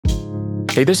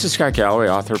Hey, this is Scott Galloway,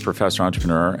 author, professor,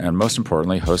 entrepreneur, and most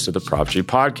importantly, host of the Prop G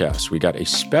podcast. We got a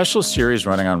special series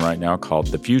running on right now called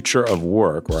The Future of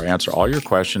Work, where I answer all your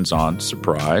questions on,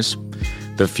 surprise,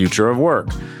 the future of work.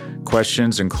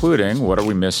 Questions including, what are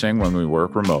we missing when we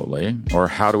work remotely? Or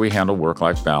how do we handle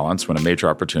work-life balance when a major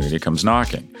opportunity comes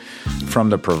knocking?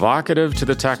 From the provocative to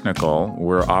the technical,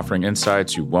 we're offering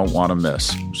insights you won't want to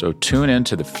miss. So tune in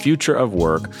to The Future of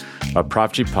Work, a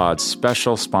Prop G Pod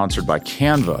special sponsored by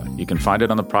Canva. You can find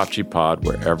it on the Prop G Pod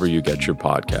wherever you get your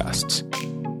podcasts.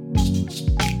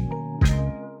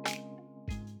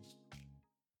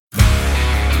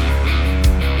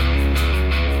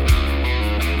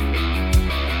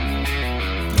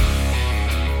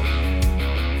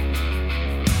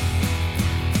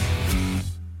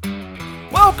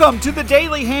 Welcome to the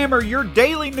Daily Hammer, your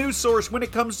daily news source when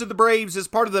it comes to the Braves as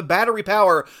part of the Battery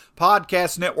Power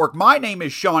Podcast Network. My name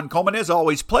is Sean Coleman. As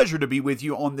always, pleasure to be with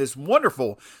you on this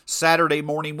wonderful Saturday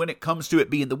morning when it comes to it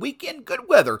being the weekend. Good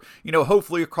weather,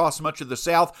 hopefully across much of the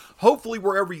South. Hopefully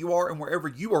wherever you are and wherever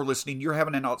you are listening, you're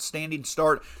having an outstanding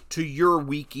start to your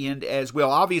weekend as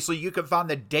well. Obviously, you can find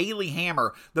the Daily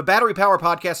Hammer, the Battery Power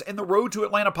Podcast, and the Road to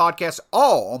Atlanta Podcast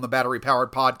all on the Battery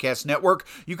Powered Podcast Network.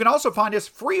 You can also find us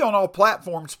free on all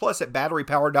platforms, plus at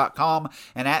batterypower.com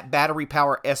and at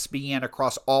batterypowersbn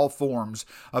across all forms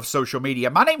of social media.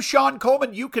 My name's Sean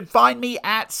Coleman. You can find me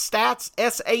at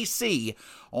StatsSAC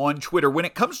on Twitter. When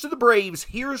it comes to the Braves,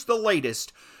 here's the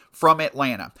latest from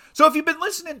Atlanta. So if you've been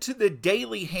listening to the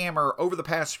Daily Hammer over the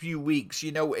past few weeks,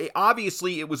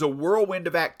 obviously it was a whirlwind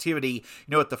of activity,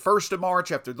 at the 1st of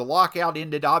March after the lockout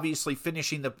ended, obviously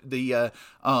finishing finishing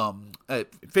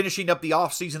up the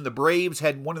offseason. The Braves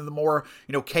had one of the more,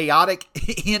 chaotic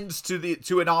ends to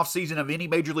an offseason of any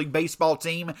Major League Baseball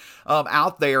team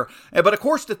out there. But of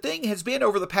course, the thing has been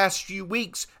over the past few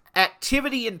weeks,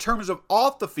 activity in terms of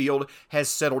off the field has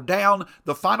settled down.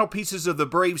 The final pieces of the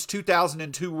Braves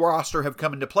 2002 roster have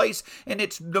come into place, and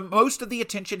most of the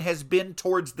attention has been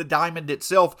towards the diamond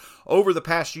itself over the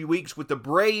past few weeks, with the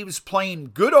Braves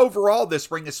playing good overall this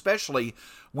spring, especially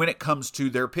when it comes to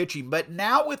their pitching. But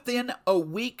now, within a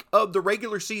week of the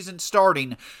regular season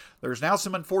starting, there's now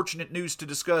some unfortunate news to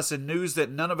discuss, and news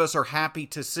that none of us are happy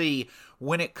to see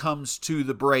when it comes to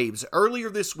the Braves. Earlier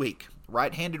this week,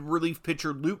 right-handed relief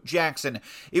pitcher Luke Jackson,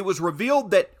 it was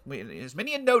revealed that, as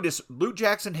many had noticed, Luke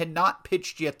Jackson had not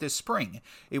pitched yet this spring.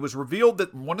 It was revealed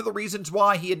that one of the reasons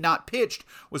why he had not pitched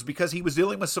was because he was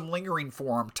dealing with some lingering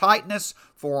forearm tightness,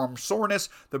 forearm soreness.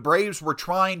 The Braves were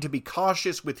trying to be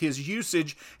cautious with his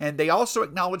usage, and they also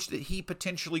acknowledged that he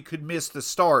potentially could miss the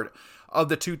start of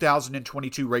the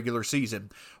 2022 regular season.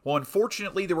 Well,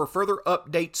 unfortunately, there were further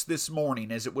updates this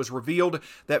morning as it was revealed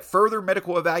that further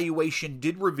medical evaluation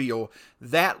did reveal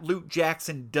that Luke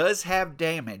Jackson does have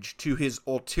damage to his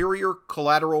ulterior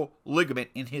collateral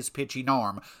ligament in his pitching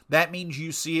arm. That means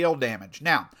UCL damage.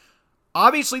 Now,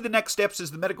 obviously, the next steps,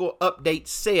 as the medical update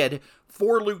said,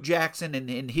 for Luke Jackson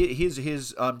and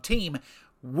his team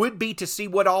would be to see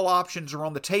what all options are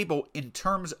on the table in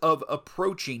terms of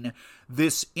approaching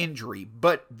this injury.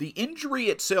 But the injury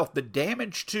itself, the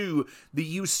damage to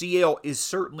the UCL, is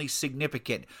certainly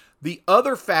significant. The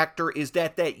other factor is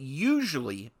that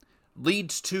usually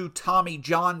leads to Tommy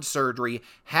John surgery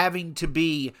having to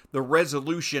be the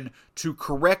resolution to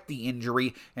correct the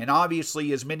injury. And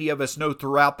obviously, as many of us know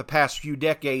throughout the past few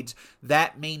decades,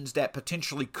 that means that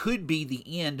potentially could be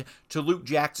the end to Luke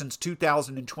Jackson's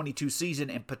 2022 season,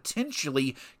 and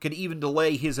potentially could even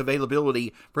delay his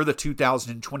availability for the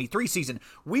 2023 season.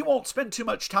 We won't spend too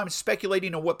much time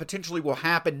speculating on what potentially will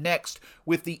happen next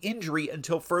with the injury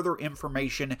until further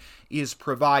information is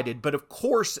provided. But of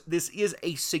course, this is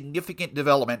a significant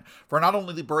development for not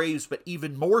only the Braves, but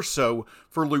even more so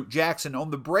for Luke Jackson. On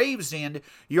the Braves end,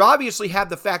 you obviously have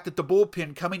the fact that the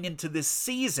bullpen coming into this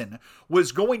season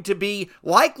was going to be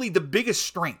likely the biggest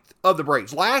strength of the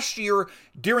Braves. Last year,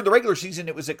 during the regular season,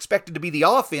 it was expected to be the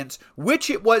offense, which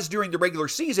it was during the regular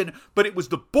season, but it was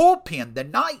the bullpen, the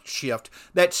night shift,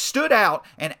 that stood out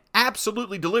and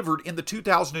absolutely delivered in the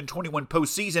 2021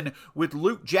 postseason, with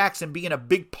Luke Jackson being a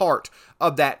big part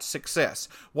of that success.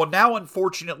 Well, now,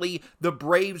 unfortunately, the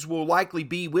Braves will likely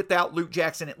be without Luke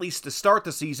Jackson at least to start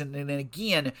the season, and then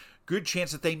again, good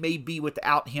chance that they may be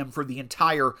without him for the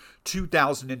entire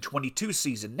 2022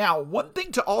 season. Now, one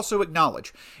thing to also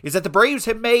acknowledge is that the Braves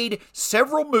have made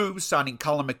several moves, signing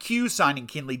Colin McHugh, signing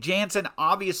Kenley Jansen,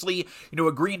 obviously,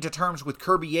 agreeing to terms with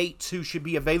Kirby Yates, who should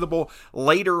be available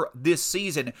later this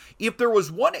season. If there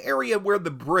was one area where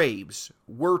the Braves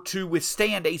were to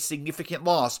withstand a significant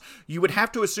loss, you would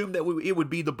have to assume that it would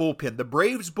be the bullpen. The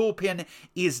Braves bullpen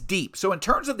is deep. So in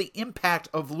terms of the impact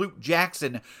of Luke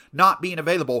Jackson not being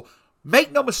available,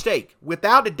 make no mistake,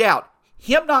 without a doubt,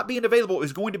 him not being available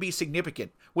is going to be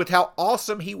significant with how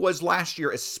awesome he was last year,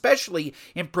 especially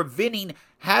in preventing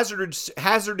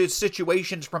hazardous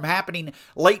situations from happening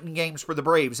late in games for the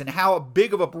Braves, and how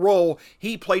big of a role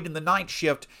he played in the ninth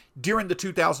shift during the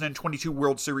 2022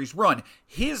 World Series run.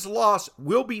 His loss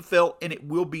will be felt, and it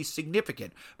will be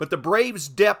significant. But the Braves'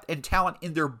 depth and talent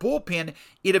in their bullpen,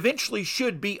 it eventually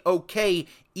should be okay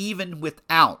even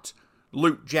without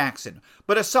Luke Jackson.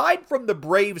 But aside from the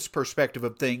Braves' perspective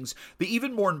of things, the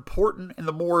even more important and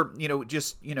the more,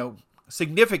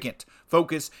 significant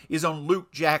focus is on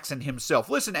Luke Jackson himself.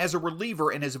 Listen, as a reliever,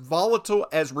 and as volatile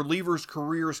as relievers'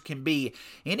 careers can be,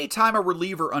 anytime a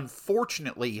reliever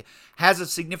unfortunately has a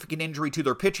significant injury to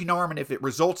their pitching arm, and if it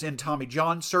results in Tommy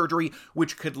John surgery,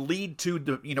 which could lead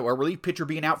to a relief pitcher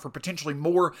being out for potentially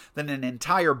more than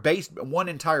one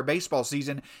entire baseball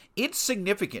season, it's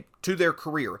significant to their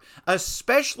career,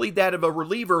 especially that of a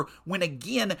reliever when,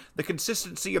 again, the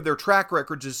consistency of their track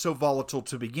records is so volatile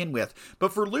to begin with.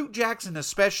 But for Luke Jackson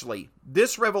especially,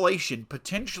 this revelation,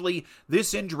 potentially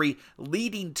this injury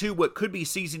leading to what could be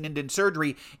season-ending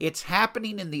surgery, it's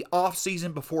happening in the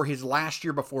offseason before his last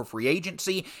year before free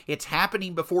agency. It's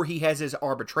happening before he has his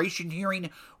arbitration hearing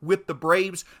with the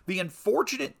Braves. The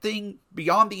unfortunate thing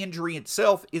beyond the injury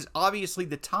itself is obviously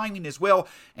the timing as well,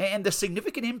 and the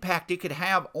significant impact it could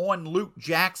have on Luke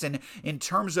Jackson in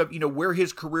terms of, where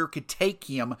his career could take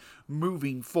him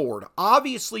moving forward.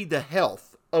 Obviously, the health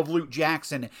of Luke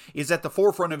Jackson is at the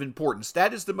forefront of importance.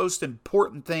 That is the most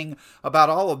important thing about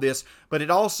all of this, but it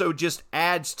also just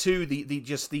adds to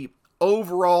the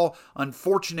overall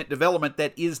unfortunate development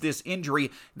that is this injury.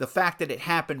 The fact that it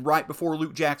happened right before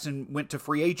Luke Jackson went to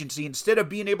free agency, instead of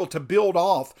being able to build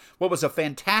off what was a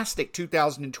fantastic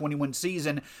 2021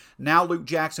 season, now Luke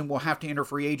Jackson will have to enter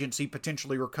free agency,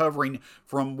 potentially recovering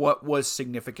from what was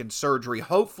significant surgery.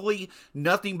 Hopefully,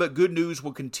 nothing but good news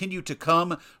will continue to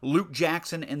come Luke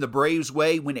Jackson and the Braves'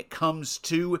 way when it comes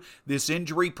to this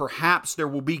injury. Perhaps there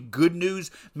will be good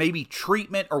news, maybe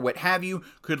treatment or what have you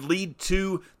could lead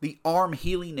to the arm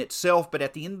healing itself, but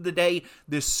at the end of the day,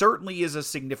 this certainly is a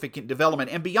significant development.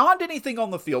 And beyond anything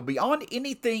on the field, beyond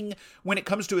anything when it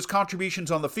comes to his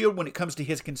contributions on the field, when it comes to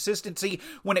his consistency,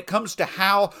 when it comes to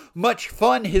how much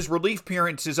fun his relief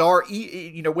appearances are,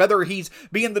 whether he's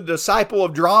being the disciple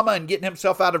of drama and getting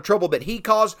himself out of trouble that he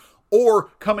caused, or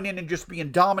coming in and just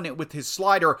being dominant with his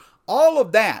slider, all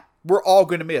of that we're all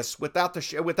going to miss without a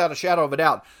shadow of a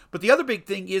doubt. But the other big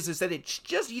thing is that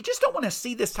you just don't want to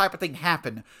see this type of thing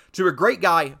happen to a great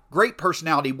guy, great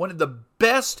personality, one of the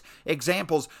best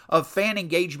examples of fan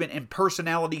engagement and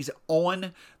personalities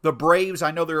on the Braves.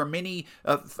 I know there are many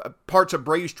parts of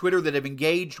Braves Twitter that have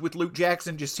engaged with Luke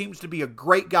Jackson. Just seems to be a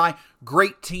great guy,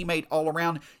 great teammate all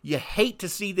around. You hate to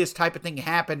see this type of thing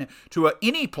happen to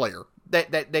any player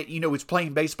that is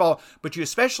playing baseball, but you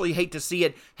especially hate to see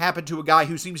it happen to a guy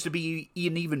who seems to be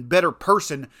an even better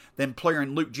person than player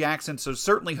in Luke Jackson. So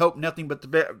certainly hope nothing but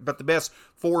the best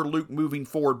for Luke moving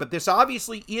forward. But this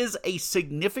obviously is a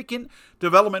significant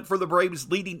development for the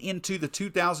Braves leading into the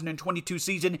 2022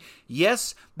 season.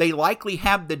 Yes, they likely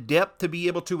have the depth to be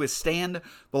able to withstand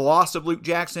the loss of Luke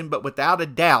Jackson, but without a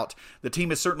doubt, the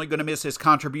team is certainly going to miss his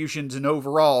contributions and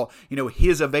overall,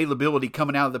 his availability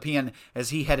coming out of the pen, as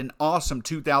he had an awesome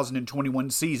 2021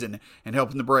 season and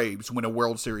helping the Braves win a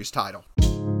World Series title.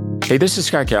 Hey, this is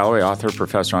Scott Galloway, author,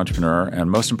 professor, entrepreneur, and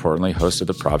most importantly, host of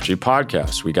the Prop G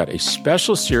podcast. We got a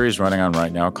special series running on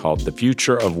right now called The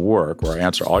Future of Work, where I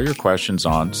answer all your questions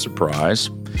on, surprise,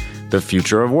 the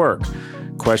future of work.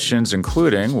 Questions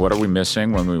including, what are we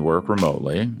missing when we work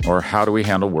remotely? Or how do we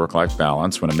handle work-life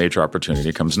balance when a major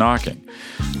opportunity comes knocking?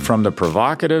 From the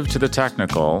provocative to the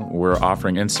technical, we're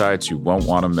offering insights you won't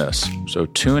want to miss. So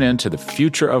tune in to The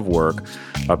Future of Work,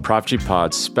 a Prop G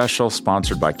Pod special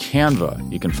sponsored by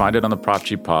Canva. You can find it on the Prop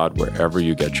G Pod wherever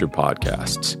you get your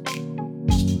podcasts.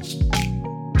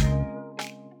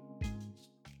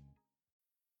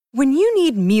 When you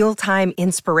need mealtime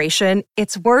inspiration,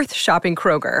 it's worth shopping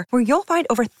Kroger, where you'll find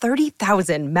over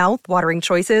 30,000 mouth-watering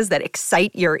choices that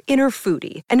excite your inner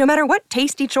foodie. And no matter what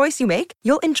tasty choice you make,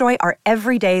 you'll enjoy our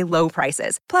everyday low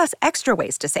prices, plus extra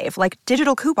ways to save, like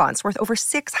digital coupons worth over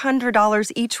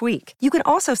 $600 each week. You can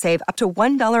also save up to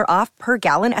 $1 off per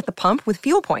gallon at the pump with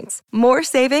fuel points. More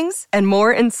savings and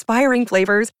more inspiring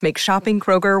flavors make shopping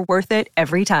Kroger worth it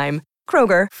every time.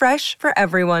 Kroger, fresh for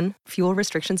everyone. Fuel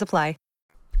restrictions apply.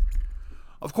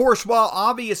 Of course, while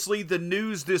obviously the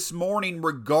news this morning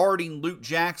regarding Luke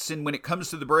Jackson when it comes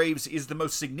to the Braves is the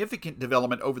most significant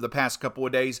development over the past couple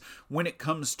of days when it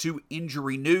comes to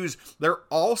injury news, there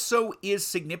also is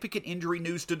significant injury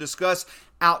news to discuss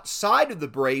outside of the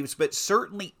Braves, but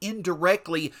certainly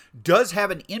indirectly does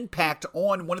have an impact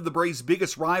on one of the Braves'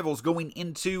 biggest rivals going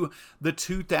into the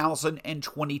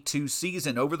 2022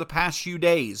 season. Over the past few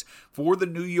days for the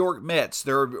New York Mets,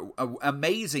 their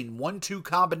amazing 1-2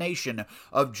 combination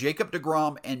of Jacob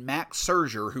deGrom and Max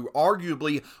Scherzer, who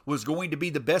arguably was going to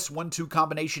be the best 1-2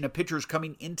 combination of pitchers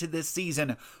coming into this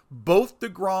season, both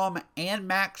deGrom and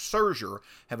Max Scherzer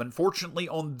have unfortunately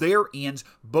on their ends,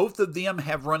 both of them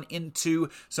have run into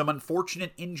some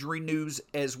unfortunate injury news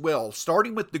as well.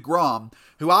 Starting with deGrom,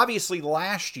 who obviously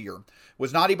last year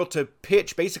was not able to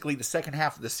pitch basically the second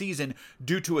half of the season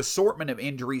due to assortment of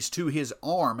injuries to his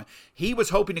arm. He was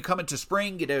hoping to come into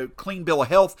spring, get a clean bill of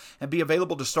health, and be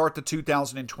available to start the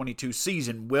 2022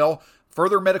 season. Well,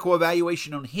 further medical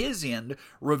evaluation on his end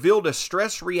revealed a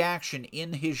stress reaction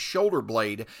in his shoulder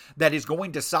blade that is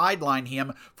going to sideline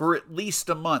him for at least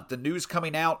a month. The news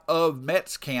coming out of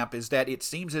Mets camp is that it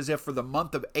seems as if for the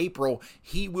month of April,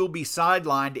 he will be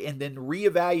sidelined and then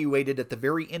reevaluated at the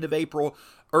very end of April,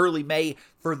 early May,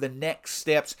 for the next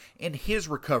steps in his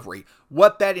recovery.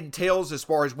 What that entails as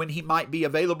far as when he might be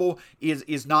available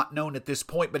is not known at this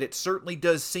point, but it certainly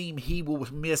does seem he will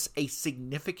miss a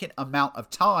significant amount of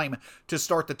time to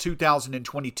start the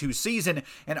 2022 season.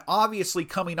 And obviously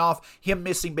coming off him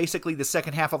missing basically the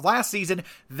second half of last season,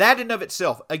 that in of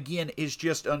itself, again, is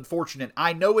just unfortunate.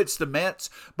 I know it's the Mets,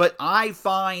 but I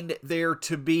find there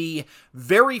to be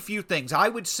very few things. I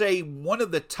would say one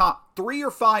of the top 3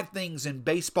 or 5 things in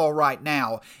baseball right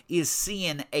now is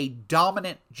seeing a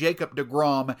dominant Jacob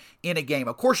deGrom in a game.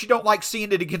 Of course, you don't like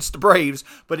seeing it against the Braves,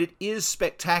 but it is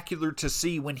spectacular to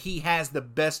see when he has the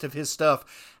best of his stuff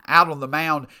out on the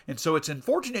mound. And so it's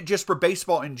unfortunate just for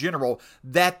baseball in general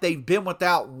that they've been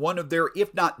without one of their,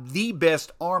 if not the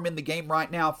best arm in the game right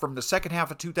now from the second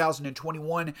half of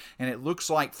 2021. And it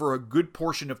looks like for a good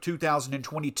portion of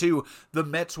 2022, the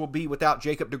Mets will be without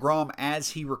Jacob deGrom as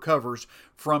he recovers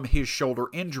from his shoulder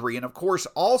injury. And of course,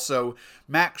 also,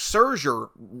 Max Scherzer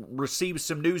received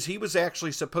some news. He was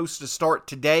actually supposed to start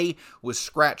today, was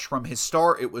scratched from his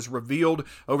start. It was revealed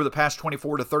over the past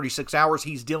 24 to 36 hours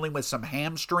he's dealing with some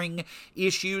hamstring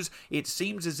issues. It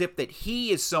seems as if that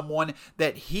he is someone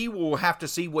that he will have to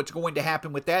see what's going to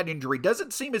happen with that injury.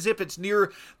 Doesn't seem as if it's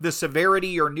near the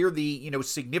severity or near the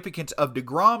significance of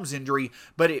deGrom's injury,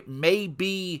 but it may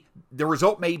be, the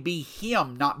result may be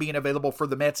him not being available for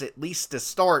the Mets at least to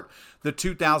start the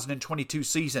 2022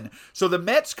 season. So the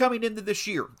Mets coming into this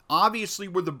year obviously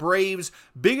were the Braves'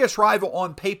 biggest rival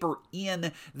on paper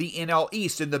in the NL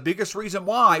East, and the biggest reason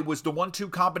why was the 1-2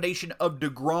 combination of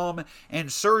deGrom and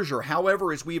Scherzer.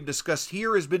 However, as we have discussed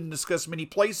here, has been discussed many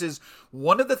places,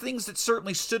 one of the things that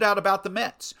certainly stood out about the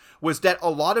Mets was that a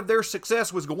lot of their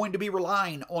success was going to be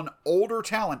relying on older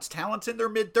talents in their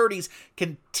mid-30s,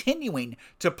 continuing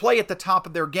to play at the top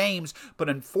of their games. But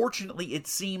unfortunately, it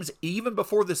seems even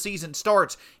before the season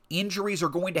starts, injuries are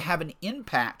going to have an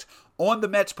impact on the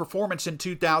Mets' performance in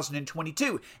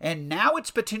 2022. And now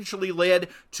it's potentially led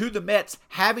to the Mets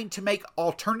having to make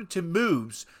alternative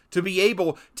moves to be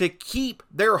able to keep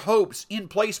their hopes in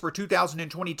place for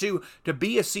 2022 to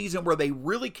be a season where they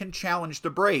really can challenge the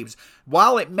Braves.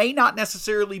 While it may not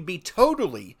necessarily be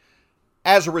totally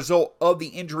as a result of the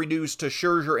injury news to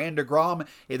Scherzer and deGrom,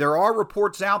 there are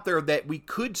reports out there that we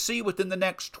could see within the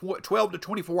next 12 to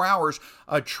 24 hours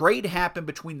a trade happen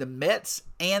between the Mets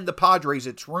and the Padres.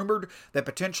 It's rumored that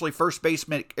potentially first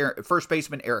baseman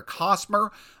Eric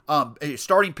Hosmer,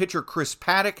 starting pitcher Chris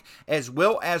Paddock, as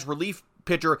well as relief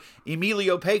pitcher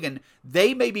Emilio Pagan,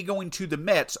 they may be going to the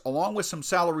Mets along with some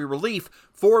salary relief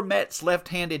for Mets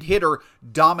left-handed hitter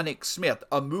Dominic Smith.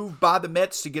 A move by the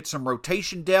Mets to get some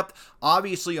rotation depth.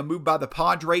 Obviously a move by the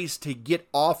Padres to get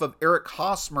off of Eric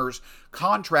Hosmer's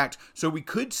contract. So we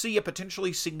could see a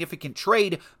potentially significant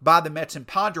trade by the Mets and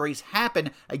Padres happen.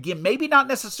 Again, maybe not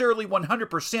necessarily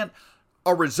 100%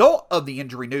 a result of the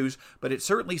injury news, but it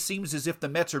certainly seems as if the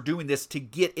Mets are doing this to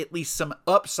get at least some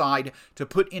upside to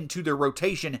put into their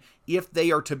rotation if they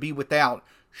are to be without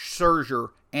Scherzer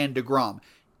and deGrom.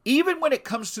 Even when it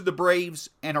comes to the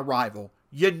Braves and a rival,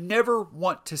 you never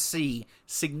want to see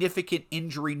significant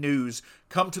injury news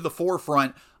come to the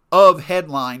forefront of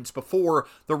headlines before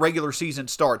the regular season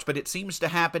starts. But it seems to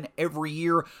happen every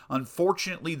year.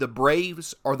 Unfortunately, the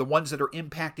Braves are the ones that are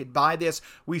impacted by this.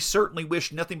 We certainly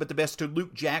wish nothing but the best to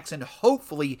Luke Jackson.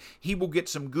 Hopefully, he will get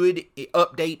some good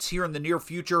updates here in the near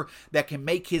future that can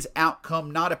make his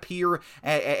outcome not appear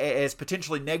as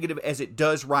potentially negative as it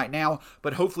does right now.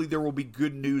 But hopefully, there will be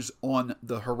good news on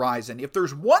the horizon. If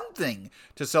there's one thing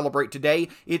to celebrate today,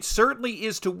 it certainly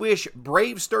is to wish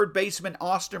Braves third baseman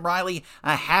Austin Riley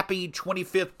a happy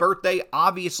 25th birthday.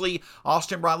 Obviously,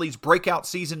 Austin Riley's breakout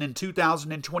season in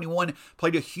 2021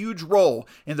 played a huge role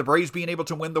in the Braves being able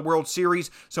to win the World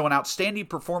Series. So an outstanding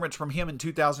performance from him in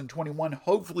 2021.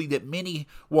 Hopefully that many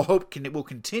will hope will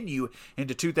continue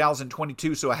into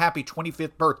 2022. So a happy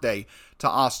 25th birthday to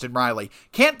Austin Riley.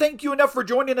 Can't thank you enough for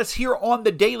joining us here on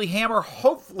the Daily Hammer.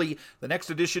 Hopefully the next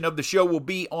edition of the show will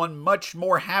be on much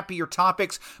more happier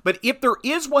topics. But if there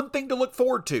is one thing to look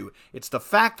forward to, it's the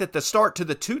fact that the start to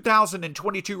the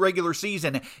 2022 regular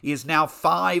season is now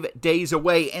 5 days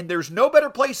away. And there's no better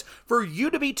place for you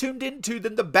to be tuned into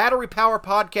than the Battery Power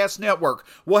Podcast Network.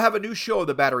 We'll have a new show,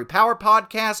 the Battery Power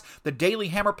Podcast, the Daily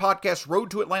Hammer Podcast,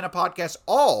 Road to Atlanta Podcast,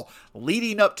 all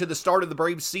leading up to the start of the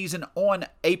Braves season on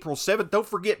April 7th. Don't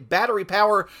forget Battery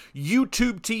Power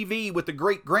YouTube TV with the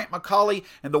great Grant McCauley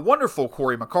and the wonderful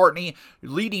Corey McCartney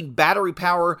leading Battery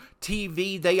Power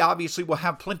TV. They obviously will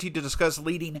have plenty to discuss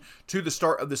leading to the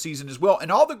start of the season as well. And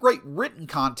all the great written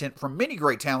content from many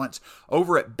great talents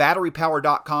over at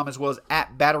batterypower.com as well as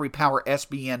at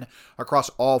BatteryPowerSBN across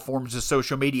all forms of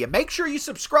social media. Make sure you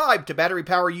subscribe to Battery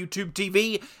Power YouTube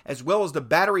TV as well as the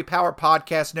Battery Power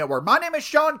Podcast Network. My name is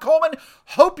Sean Coleman.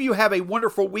 Hope you have a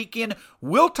wonderful weekend.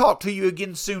 We'll talk to you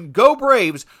again soon. Go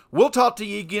Braves. We'll talk to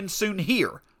you again soon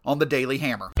here on the Daily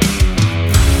Hammer.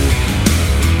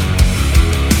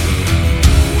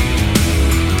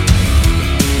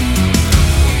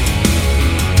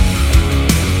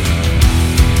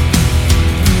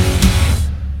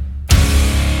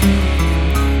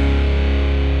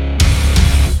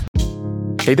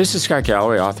 Hey, this is Scott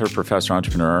Galloway, author, professor,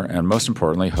 entrepreneur, and most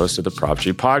importantly, host of the Prop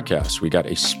G podcast. We got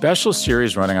a special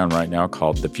series running on right now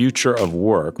called The Future of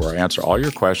Work, where I answer all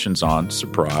your questions on,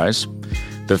 surprise,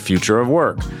 the future of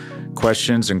work.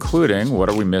 Questions including, what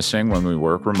are we missing when we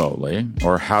work remotely?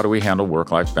 Or how do we handle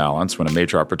work-life balance when a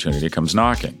major opportunity comes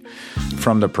knocking?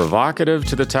 From the provocative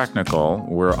to the technical,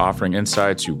 we're offering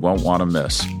insights you won't want to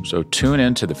miss. So tune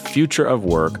in to The Future of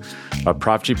Work, a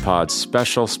Prop G Pod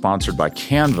special sponsored by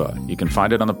Canva. You can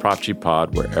find it on the Prop G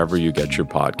Pod wherever you get your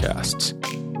podcasts.